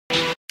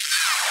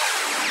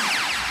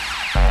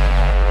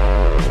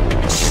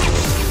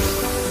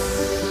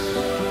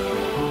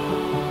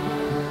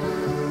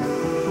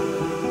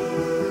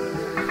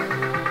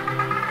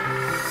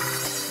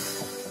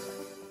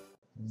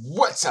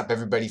What's up,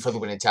 everybody?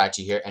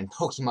 Itachi here, and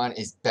Pokemon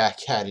is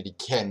back at it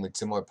again with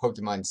some more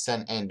Pokemon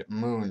Sun and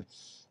Moon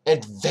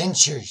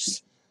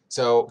adventures.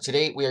 So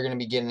today we are going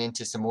to be getting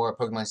into some more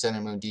Pokemon Sun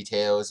and Moon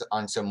details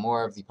on some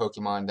more of the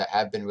Pokemon that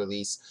have been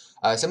released.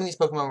 Some of these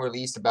Pokemon were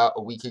released about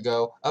a week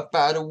ago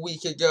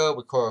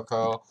with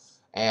Coral,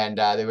 and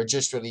they were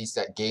just released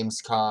at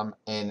Gamescom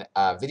in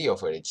video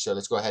footage. So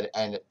let's go ahead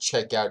and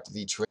check out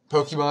the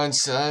Pokemon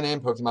Sun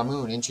and Pokemon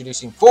Moon,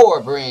 introducing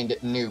 4 brand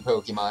new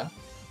Pokemon.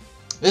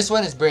 This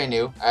one is brand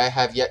new. I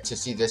have yet to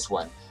see this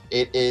one.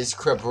 It is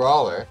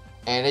Crabrawler,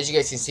 and as you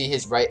guys can see,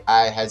 his right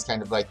eye has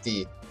kind of like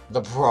the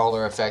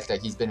brawler effect.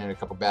 Like, he's been in a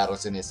couple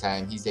battles in his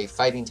time. He's a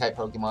fighting type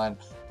Pokemon,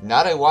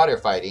 not a water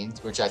fighting,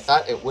 which I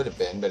thought it would have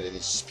been, but it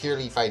is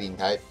purely fighting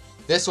type.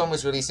 This one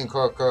was released in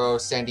Coral,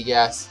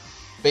 Sandygast.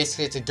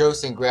 Basically, it's a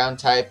ghost and ground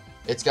type.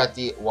 It's got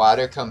the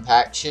water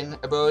compaction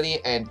ability,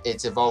 and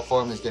its evolved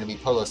form is going to be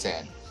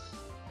Palossand.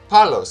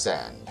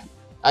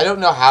 I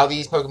don't know how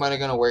these Pokemon are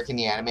going to work in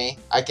the anime.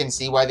 I can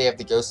see why they have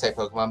the ghost type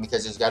Pokemon,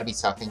 because there's got to be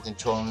something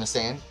controlling the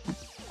sand.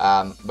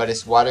 But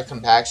it's water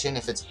compaction.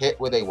 If it's hit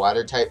with a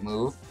water type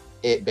move,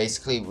 it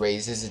basically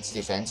raises its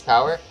defense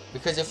power.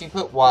 Because if you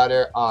put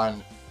water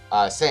on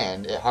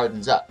sand, it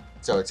hardens up.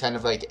 So it's kind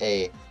of like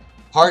a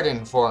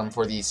hardened form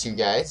for these two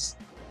guys.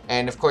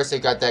 And of course,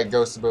 they've got that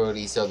ghost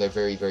ability, so they're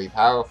very, very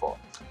powerful.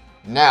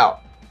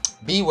 Now,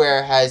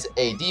 Beware has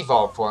a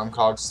devolved form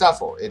called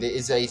Stuffle. It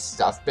is a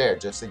stuffed bear,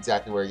 just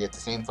exactly where it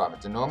gets the name from.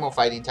 It's a normal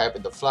fighting type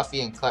with the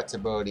Fluffy and Klutz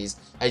abilities.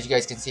 As you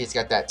guys can see, it's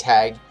got that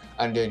tag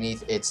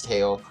underneath its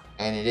tail,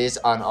 and it is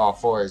on all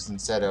fours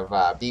instead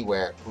of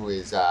Beware, who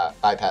is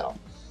bipedal.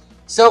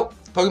 So,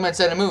 Pokemon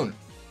Sun and Moon,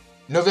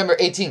 November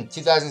 18th,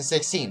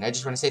 2016. I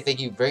just want to say thank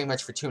you very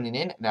much for tuning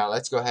in. Now,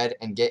 let's go ahead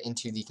and get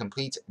into the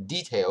complete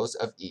details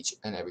of each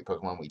and every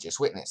Pokemon we just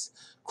witnessed.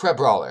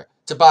 Crabrawler.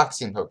 It's a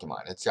boxing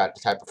Pokemon. It's got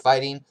the type of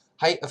fighting,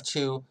 height of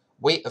 2,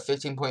 weight of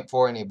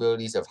 15.4, and the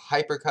abilities of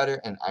Hyper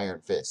Cutter and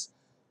Iron Fist.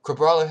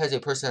 Crabrawler has a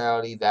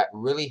personality that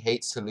really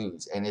hates to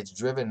lose, and it's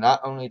driven not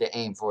only to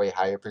aim for a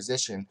higher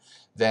position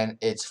than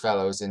its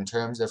fellows in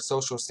terms of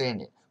social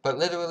standing, but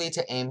literally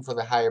to aim for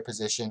the higher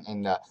position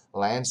in the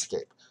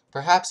landscape.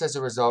 Perhaps as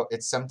a result,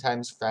 it's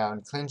sometimes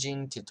found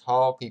clinging to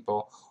tall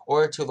people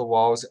or to the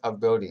walls of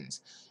buildings.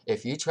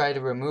 If you try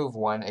to remove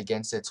one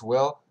against its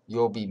will,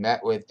 you'll be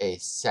met with a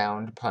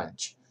sound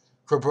punch.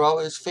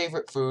 Crabrawler's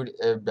favorite food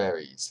are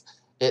berries.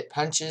 It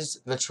punches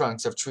the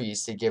trunks of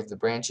trees to give the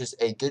branches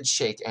a good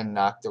shake and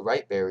knock the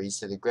ripe berries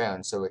to the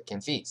ground so it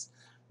can feast.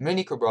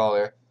 Mini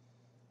Crabrawler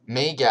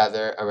may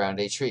gather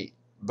around a tree,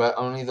 but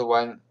only the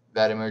one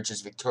that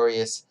emerges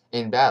victorious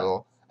in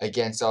battle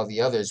against all the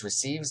others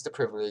receives the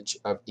privilege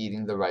of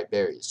eating the ripe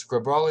berries.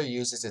 Crabrawler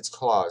uses its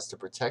claws to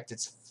protect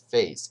its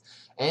face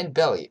and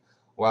belly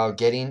while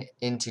getting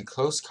into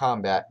close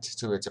combat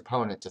to its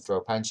opponent to throw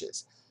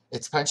punches.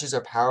 Its punches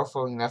are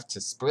powerful enough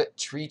to split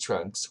tree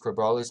trunks.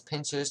 Crabrawler's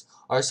pincers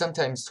are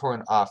sometimes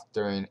torn off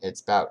during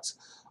its bouts,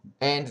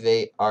 and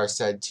they are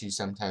said to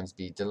sometimes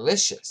be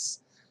delicious.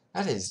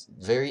 That is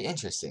very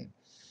interesting.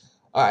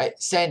 Alright,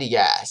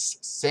 Sandygast.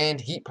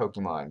 Sand Heat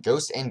Pokemon.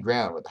 Ghost and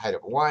Ground with a height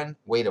of 1,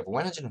 weight of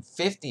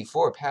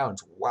 154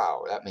 pounds.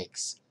 Wow, that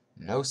makes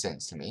no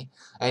sense to me.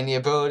 And the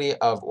ability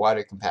of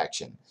Water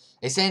Compaction.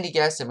 A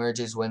Sandygast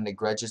emerges when the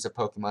grudges of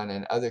Pokemon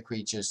and other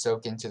creatures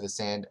soak into the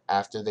sand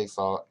after they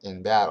fall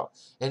in battle.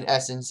 In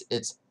essence,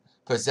 it's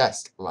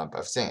possessed lump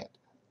of sand.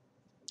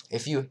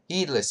 If you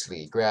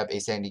heedlessly grab a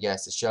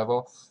Sandygast's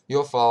shovel,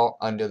 you'll fall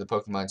under the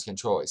Pokemon's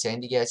control. A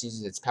Sandygast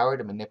uses its power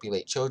to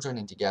manipulate children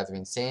into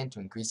gathering sand to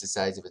increase the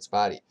size of its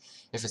body.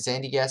 If a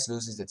Sandygast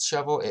loses its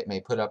shovel, it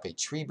may put up a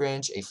tree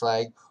branch, a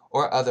flag,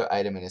 or other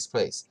item in its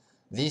place.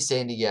 These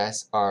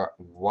Sandygasts are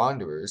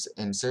wanderers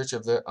in search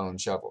of their own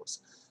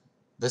shovels.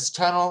 This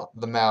tunnel,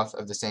 the mouth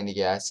of the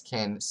Sandygast,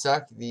 can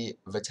suck the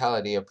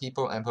vitality of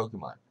people and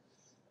Pokemon.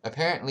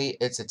 Apparently,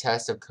 it's a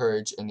test of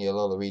courage in the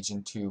Alola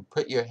region to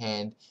put your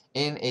hand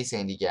in a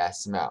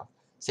Sandygast's mouth.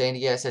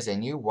 Sandygast has a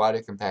new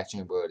water compaction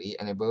ability,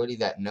 an ability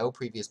that no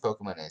previous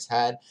Pokemon has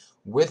had.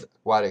 With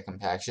water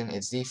compaction,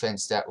 its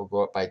defense stat will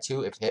go up by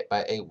 2 if hit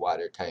by a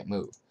water-type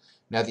move.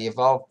 Now, the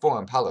evolved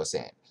form,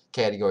 Palossand.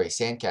 Category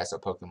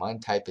Sandcastle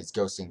Pokemon. Type is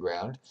Ghost and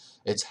Ground.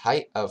 Its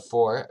height of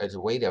 4, its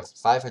weight of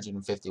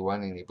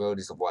 551, and the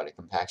abilities of Water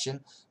Compaction.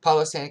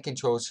 Palossand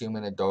controls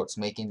human adults,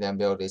 making them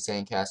build a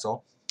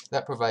sandcastle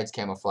that provides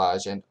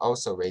camouflage and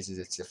also raises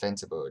its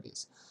defense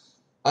abilities.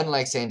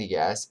 Unlike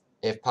Sandygast,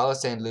 if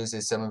Palossand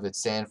loses some of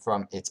its sand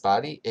from its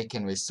body, it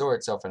can restore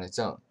itself on its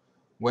own.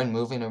 When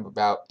moving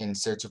about in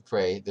search of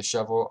prey, the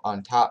shovel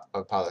on top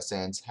of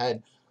Palossand's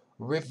head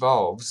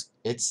revolves.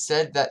 It's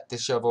said that the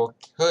shovel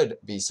could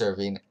be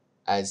serving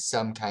as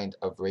some kind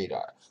of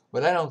radar.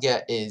 What I don't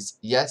get is,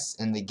 yes,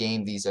 in the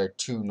game these are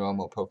 2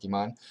 normal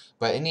Pokemon,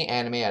 but in the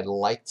anime I'd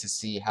like to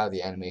see how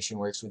the animation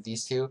works with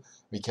these 2,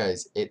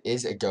 because it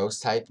is a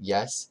ghost type,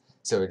 yes,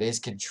 so it is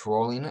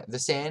controlling the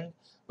sand,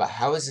 but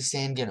how is the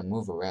sand going to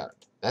move around?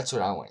 That's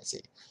what I want to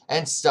see.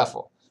 And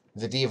Stuffle,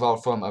 the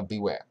de-evolved form of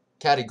Beware.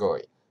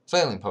 Category,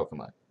 Flailing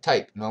Pokemon.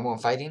 Type, Normal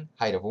and Fighting,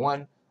 height of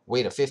 1,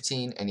 weight of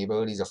 15, and the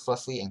abilities of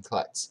Fluffy and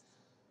Klutz.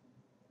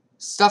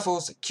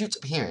 Stuffle's cute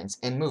appearance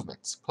and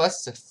movements,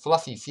 plus the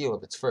fluffy feel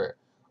of its fur,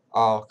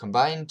 all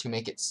combined to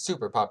make it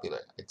super popular.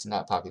 It's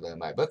not popular in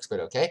my books, but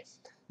okay.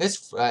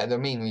 The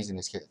main reason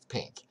is because it's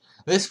pink.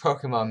 This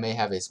Pokemon may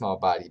have a small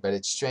body, but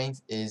its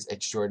strength is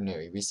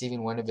extraordinary.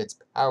 Receiving one of its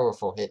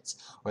powerful hits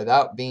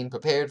without being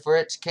prepared for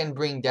it can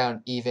bring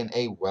down even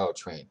a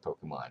well-trained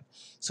Pokemon.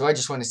 So I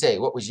just want to say,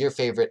 what was your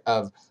favorite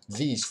of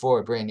these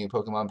 4 brand new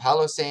Pokemon?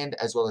 Palossand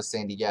as well as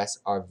Sandygast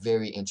are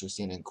very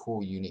interesting and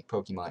cool, unique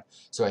Pokemon.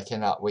 So I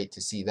cannot wait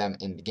to see them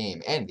in the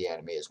game and the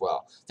anime as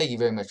well. Thank you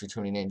very much for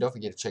tuning in. Don't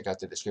forget to check out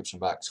the description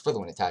box for the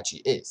one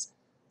Itachi is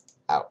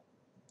out.